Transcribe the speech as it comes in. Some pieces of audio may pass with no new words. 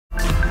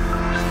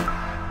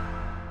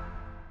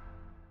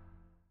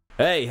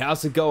Hey,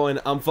 how's it going?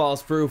 I'm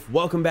FalseProof.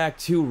 Welcome back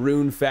to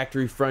Rune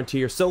Factory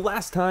Frontier. So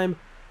last time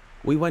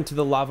we went to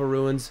the lava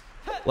ruins.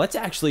 Let's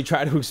actually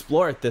try to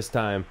explore it this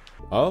time.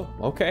 Oh,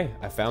 okay.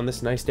 I found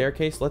this nice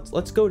staircase.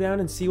 Let's go down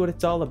and see what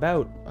it's all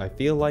about. I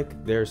feel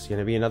like there's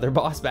gonna be another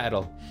boss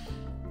battle.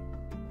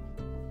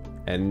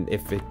 And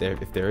if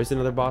there is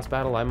another boss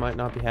battle, I might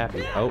not be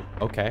happy. Oh,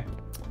 okay.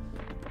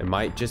 It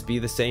might just be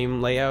the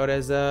same layout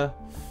as the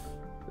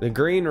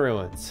green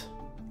ruins.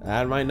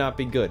 That might not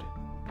be good.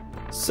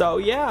 So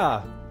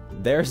yeah,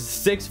 there's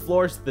 6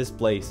 floors to this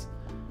place.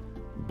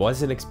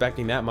 Wasn't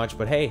expecting that much,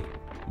 but hey,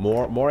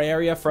 more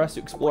area for us to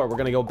explore. We're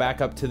gonna go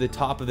back up to the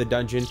top of the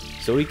dungeon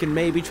so we can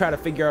maybe try to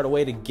figure out a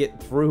way to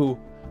get through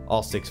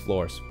all 6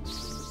 floors.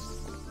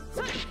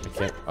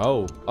 Okay.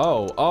 Oh.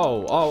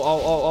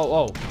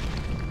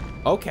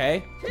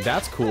 Okay,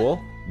 that's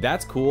cool.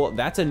 That's cool.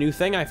 That's a new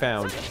thing I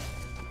found.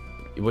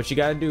 What you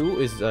gotta do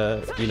is,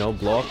 you know,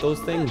 blow up those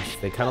things.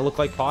 They kind of look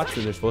like pots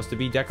and they're supposed to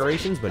be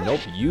decorations, but nope,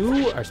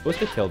 you are supposed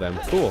to kill them.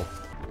 Cool.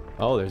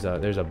 Oh,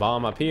 there's a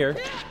bomb up here.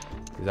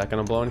 Is that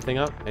gonna blow anything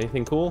up?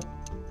 Anything cool?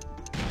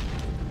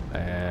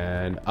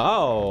 And,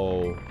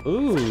 oh,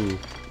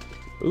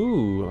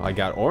 ooh, I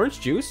got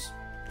orange juice.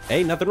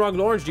 Hey, nothing wrong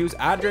with orange juice.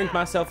 I drink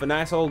myself a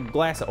nice old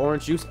glass of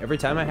orange juice every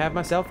time I have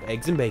myself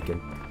eggs and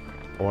bacon.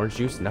 Orange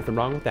juice, nothing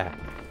wrong with that.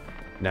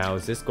 Now,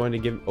 is this going to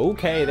give...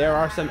 Okay, there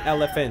are some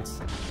elephants.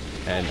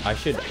 And I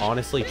should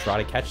honestly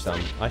try to catch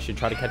them. I should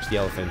try to catch the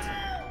elephants.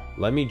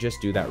 Let me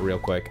just do that real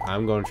quick.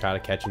 I'm going to try to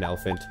catch an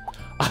elephant.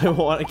 I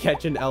want to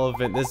catch an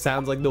elephant. This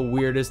sounds like the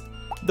weirdest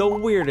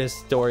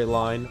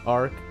storyline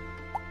arc.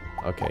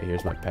 Okay,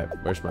 here's my pet.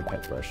 Where's my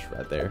pet brush?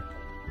 Right there.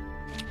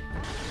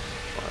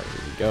 Alright,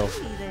 here we go.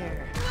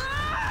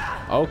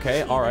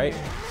 Okay, alright.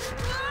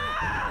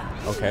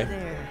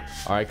 Okay.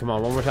 Alright, come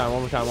on, one more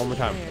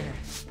time.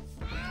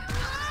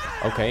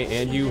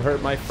 Okay, and you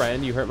hurt my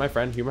friend. You hurt my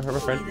friend.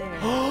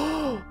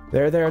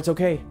 There, it's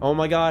okay. Oh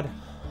my god.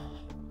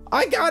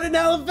 I got an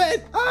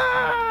elephant!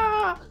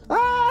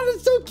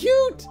 That's so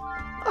cute!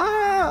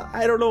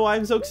 I don't know why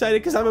I'm so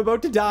excited because I'm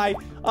about to die.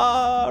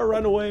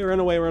 Run away. I'm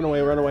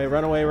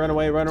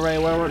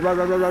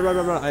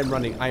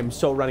running. I'm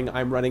so running.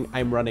 I'm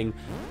running.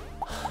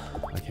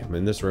 Okay, I'm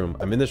in this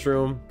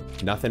room.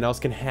 Nothing else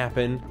can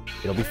happen.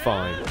 It'll be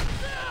fine.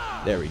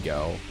 There we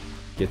go.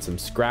 Get some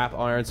scrap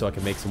iron so I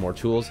can make some more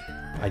tools.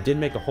 I did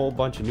make a whole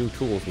bunch of new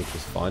tools, which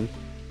was fun.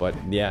 But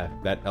yeah,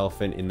 that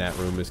elephant in that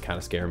room is kind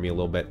of scaring me a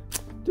little bit.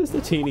 Just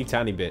a teeny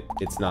tiny bit.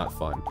 It's not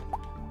fun.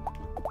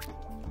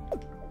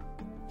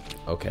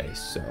 Okay,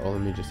 so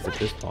let me just hit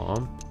this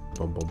bomb.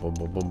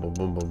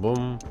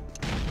 Boom.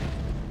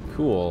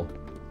 Cool.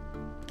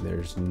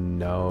 There's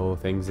no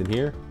things in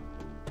here.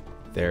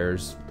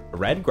 There's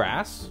red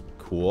grass.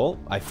 Cool.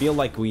 I feel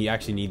like we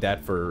actually need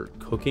that for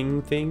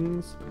cooking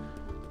things.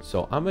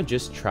 So I'm gonna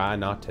just try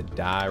not to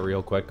die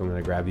real quick. I'm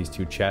gonna grab these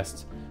 2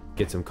 chests,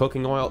 get some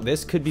cooking oil.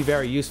 This could be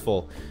very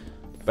useful.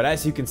 But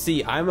as you can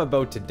see, I'm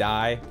about to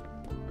die,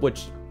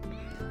 which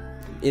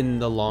in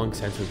the long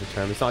sense of the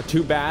term, it's not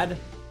too bad.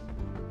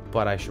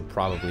 But I should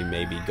probably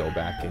maybe go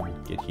back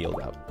and get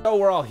healed up. So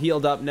we're all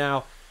healed up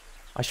now.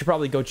 I should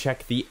probably go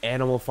check the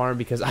animal farm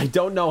because I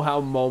don't know how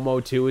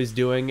Momo 2 is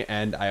doing.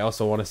 And I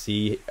also want to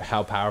see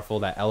how powerful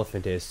that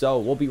elephant is. So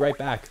we'll be right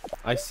back.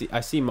 I see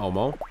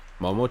Momo.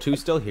 Momo 2's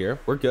still here.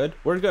 We're good.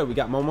 We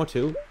got Momo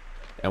 2.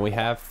 And we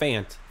have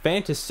Fant.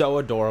 Fant is so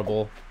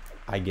adorable.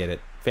 I get it.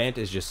 Fant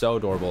is just so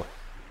adorable.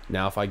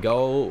 Now, if I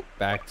go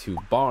back to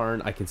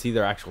Barn, I can see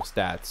their actual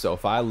stats. So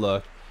if I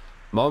look,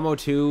 Momo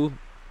 2,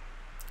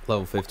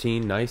 level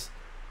 15, nice.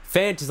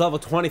 Fant is level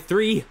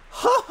 23.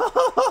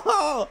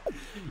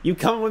 You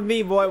come with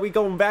me, boy. We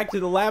going back to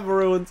the lava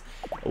ruins.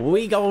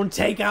 We gonna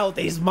take out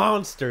these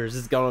monsters.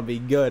 It's gonna be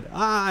good.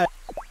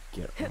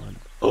 Get on.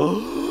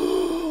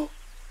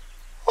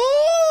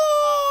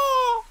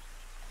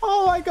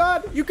 Oh my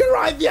god, you can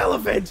ride the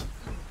elephant.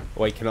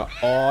 Wait, you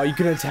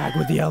can attack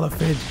with the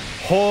elephant.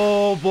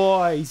 Oh,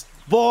 boys,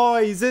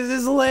 this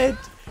is lit.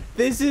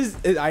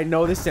 I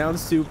know this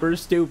sounds super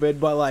stupid,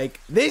 but like,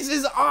 this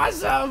is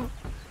awesome.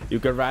 You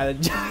can ride a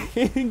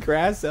giant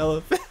grass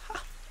elephant.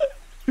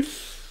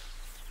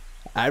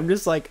 I'm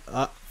just like,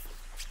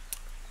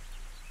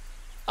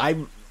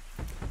 I'm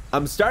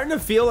starting to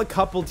feel a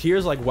couple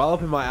tears like well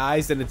up in my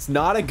eyes, and it's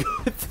not a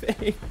good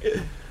thing.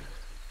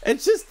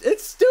 It's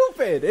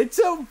stupid. It's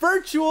a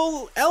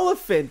virtual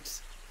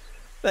elephant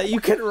that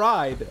you can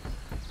ride.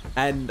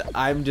 And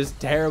I'm just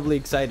terribly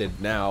excited.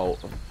 Now,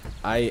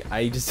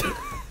 I just...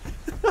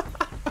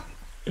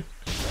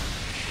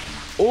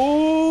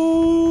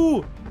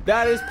 Ooh!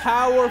 That is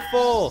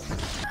powerful!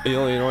 The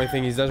only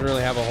thing is he doesn't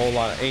really have a whole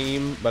lot of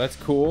aim, but it's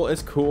cool.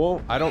 It's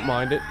cool. I don't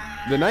mind it.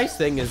 The nice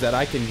thing is that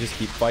I can just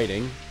keep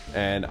fighting,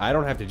 and I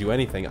don't have to do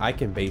anything. I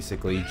can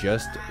basically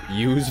just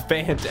use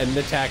Fant and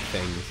attack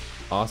things.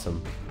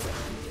 Awesome.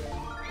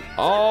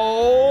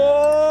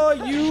 Oh,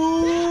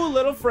 you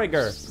little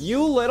frigger.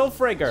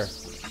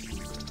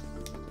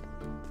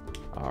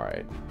 All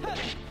right.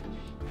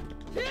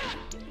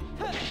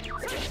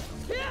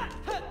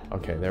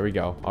 Okay, there we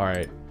go. All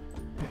right.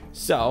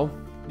 So,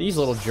 These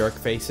little jerk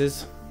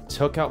faces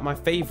took out my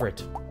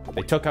favorite.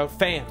 They took out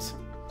Fant.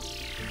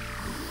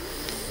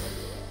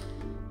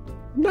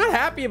 Not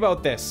happy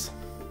about this.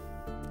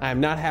 I am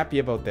not happy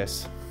about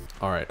this.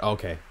 All right,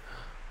 okay.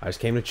 I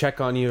just came to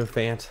check on you,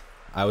 Fant.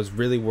 I was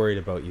really worried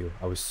about you.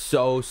 I was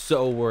so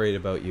worried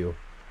about you.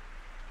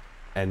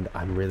 And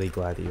I'm really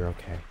glad that you're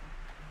okay.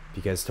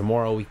 Because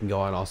tomorrow we can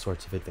go on all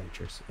sorts of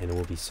adventures and it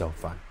will be so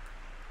fun.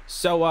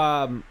 So,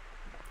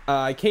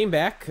 I came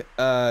back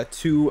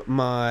to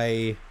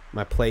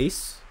my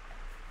place.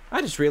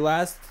 I just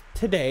realized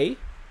today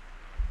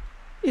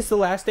is the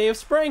last day of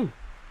spring.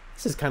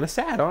 This is kind of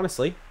sad,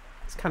 honestly.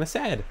 It's kind of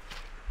sad.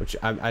 Which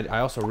I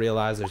also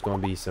realized there's going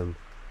to be some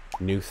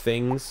new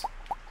things.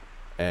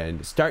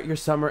 And start your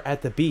summer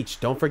at the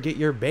beach. Don't forget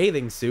your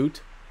bathing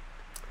suit.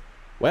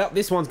 Well,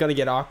 this one's going to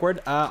get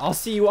awkward. I'll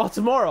see you all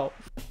tomorrow.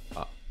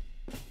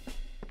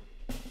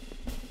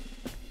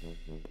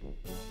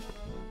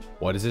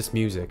 What is this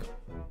music?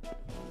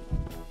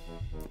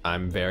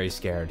 I'm very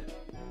scared.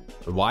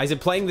 Why is it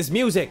playing this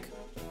music?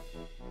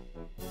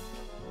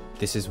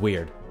 This is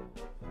weird.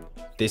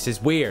 This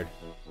is weird.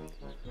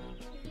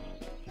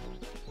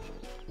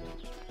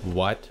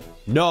 What?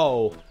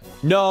 No!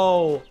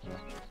 No!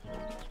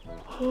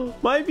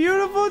 My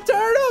beautiful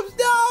turnips!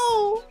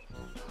 No!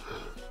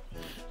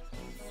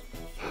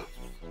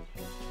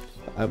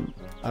 I'm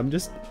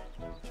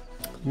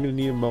gonna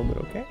need a moment,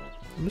 okay?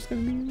 I'm just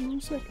gonna need a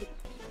little second.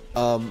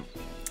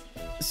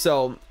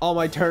 So all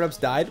my turnips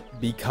died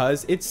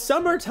because it's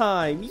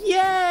summertime.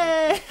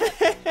 Yay!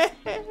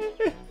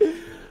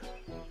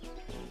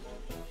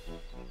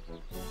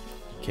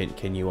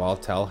 Can you all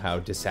tell how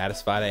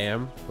dissatisfied I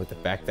am with the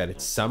fact that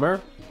it's summer?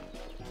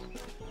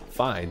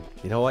 Fine.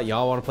 You know what?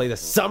 Y'all want to play the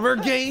summer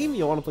game?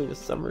 You want to play the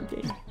summer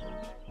game?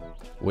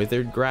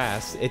 Withered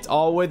grass. It's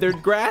all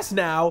withered grass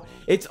now.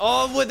 It's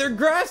all withered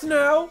grass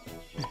now.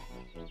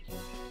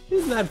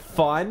 Isn't that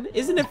fun?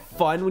 Isn't it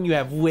fun when you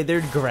have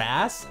withered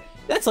grass?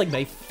 That's like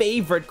my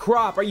favorite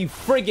crop. Are you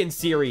friggin'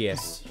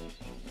 serious?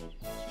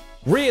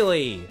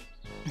 Really?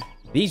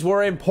 These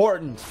were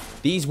important.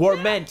 These were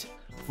meant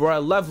for a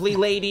lovely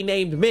lady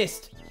named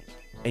Mist.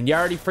 And you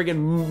already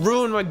friggin'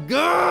 ruined my...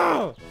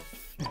 Gah!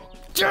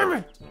 Damn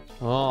it!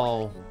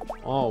 Oh,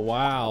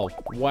 wow.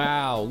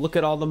 Wow, look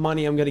at all the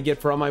money I'm gonna get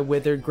for all my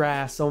withered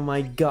grass. Oh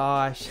my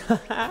gosh.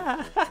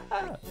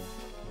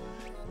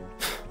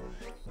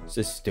 This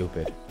is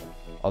stupid.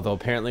 Although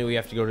apparently we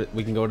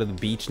can go to the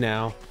beach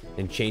now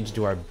and change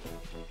into our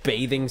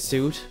bathing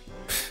suit.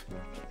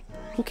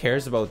 Who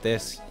cares about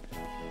this?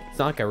 It's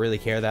not like I really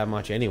care that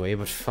much anyway,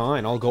 but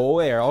fine, I'll go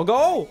there. I'll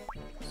go!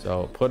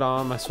 So, put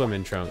on my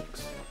swimming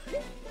trunks.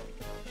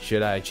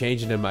 Should I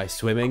change into my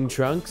swimming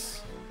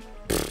trunks?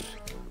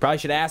 Probably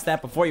should have asked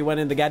that before you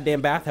went in the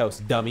goddamn bathhouse,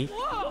 dummy.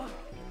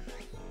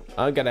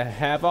 I'm gonna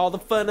have all the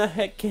fun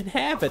I can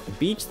have at the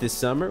beach this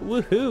summer.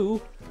 Woohoo!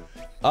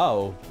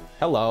 Oh,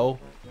 hello.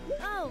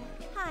 Oh,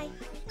 hi.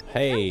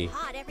 Hey. So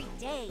hot every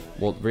day.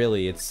 Well,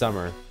 really, it's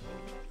summer.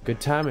 Good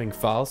timing,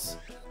 False.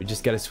 We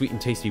just got a sweet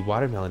and tasty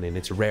watermelon in.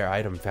 It's a rare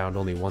item found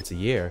only once a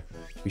year.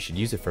 We should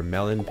use it for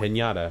melon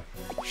piñata.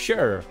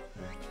 Sure.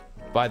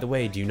 By the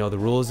way, do you know the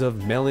rules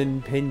of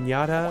melon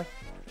piñata?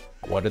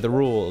 What are the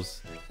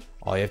rules?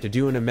 All you have to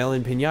do in a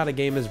melon piñata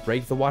game is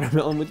break the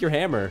watermelon with your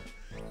hammer.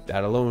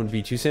 That alone would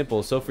be too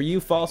simple, so for you,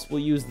 False, we'll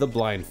use the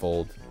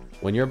blindfold.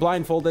 When you're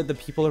blindfolded, the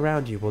people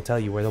around you will tell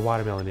you where the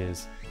watermelon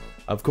is.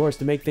 Of course,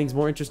 to make things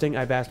more interesting,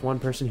 I've asked one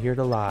person here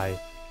to lie.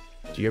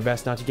 Do your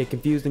best not to get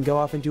confused and go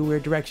off into a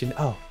weird direction.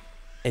 Oh,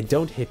 and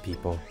don't hit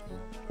people.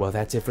 Well,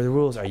 that's it for the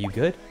rules. Are you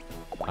good?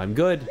 I'm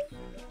good.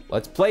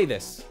 Let's play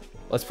this.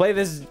 Let's play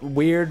this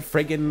weird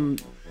friggin...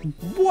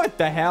 What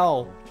the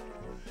hell?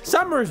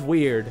 Summer's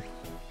weird.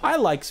 I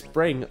like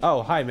spring.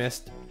 Oh, hi,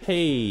 Mist.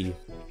 Hey.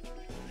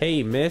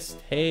 Hey, Mist.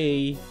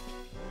 Hey.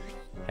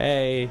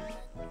 Hey.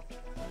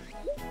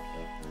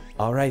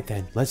 All right,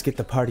 then. Let's get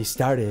the party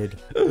started.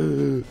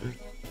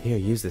 Here,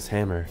 use this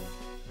hammer.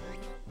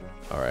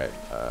 All right.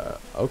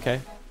 Okay.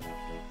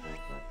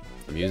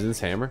 I'm using this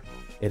hammer.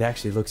 It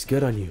actually looks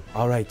good on you.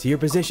 All right, to your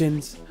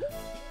positions.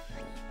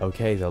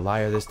 Okay, the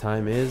liar this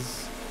time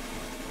is...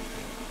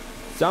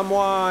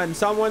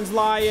 Someone's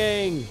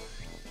lying.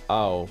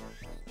 Oh.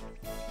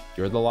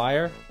 You're the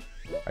liar?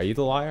 Are you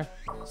the liar?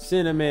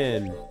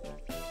 Cinnamon.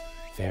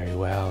 Very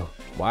well.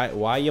 Why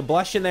are you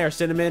blushing there,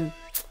 Cinnamon?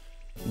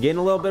 Getting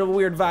a little bit of a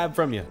weird vibe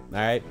from you. All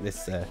right,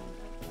 this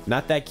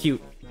not that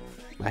cute.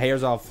 My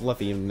hair's all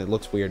fluffy and it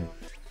looks weird.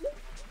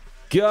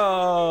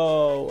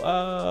 Go!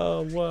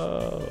 Oh,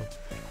 whoa.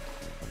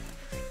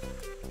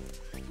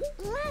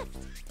 Left.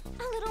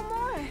 A little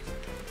more.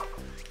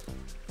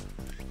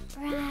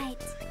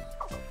 Right.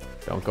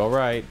 Don't go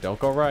right. Don't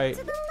go right.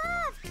 To the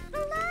left. The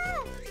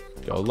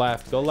left. Go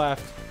left. Go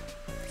left.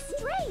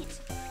 Straight.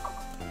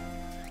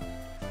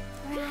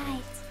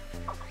 Right.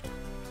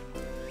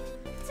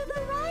 To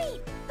the right.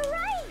 The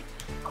right.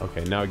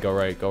 Okay, now go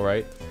right. Go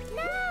right.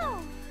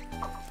 Now.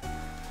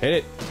 Hit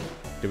it.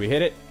 Did we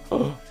hit it?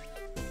 Oh.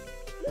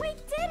 We did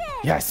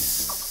it.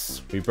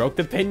 Yes! We broke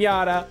the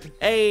piñata.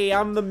 Hey,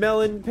 I'm the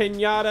melon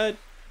piñata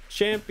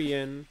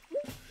champion.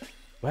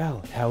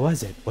 Well, how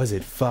was it? Was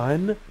it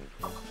fun?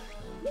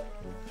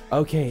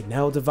 Okay,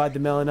 now we'll divide the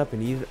melon up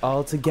and eat it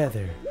all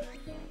together.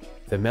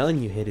 The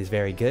melon you hit is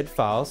very good,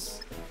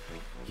 False.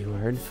 You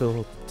weren't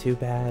fooled. Too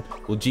bad.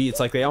 Well, gee, it's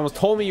like they almost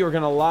told me you were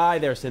gonna lie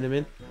there,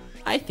 Cinnamon.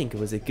 I think it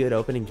was a good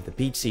opening to the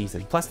beach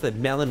season. Plus, the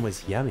melon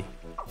was yummy.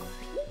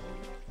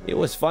 It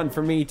was fun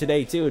for me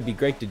today, too. It'd be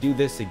great to do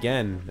this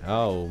again.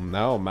 Oh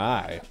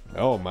my.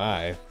 Oh,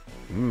 my.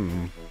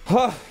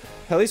 Huh.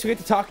 At least we get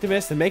to talk to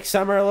Miss and make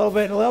summer a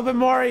little bit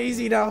more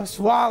easy to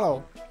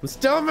swallow. I'm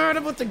still mad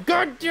about the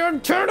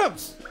goddamn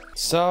turnips.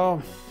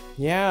 So,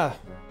 yeah.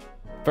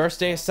 First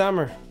day of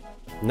summer.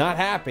 Not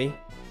happy.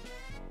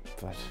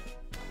 But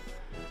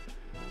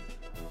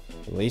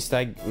at least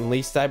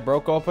I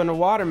broke open a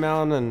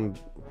watermelon and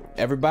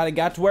everybody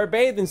got to wear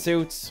bathing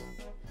suits.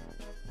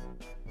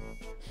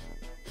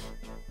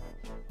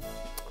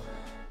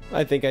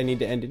 I think I need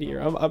to end it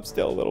here. I'm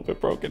still a little bit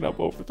broken up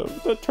over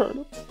the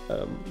turnips.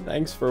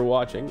 Thanks for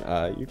watching.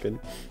 You can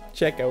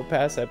check out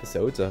past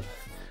episodes of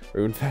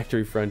Rune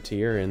Factory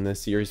Frontier in the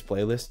series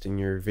playlist in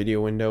your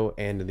video window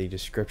and in the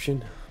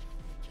description.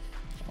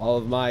 All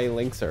of my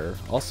links are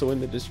also in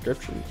the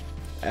description.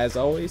 As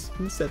always,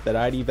 set that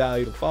ID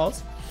value to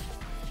false.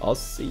 I'll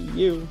see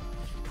you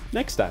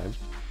next time.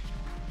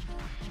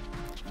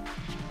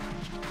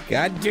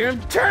 Goddamn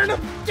turnip,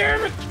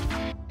 damn it!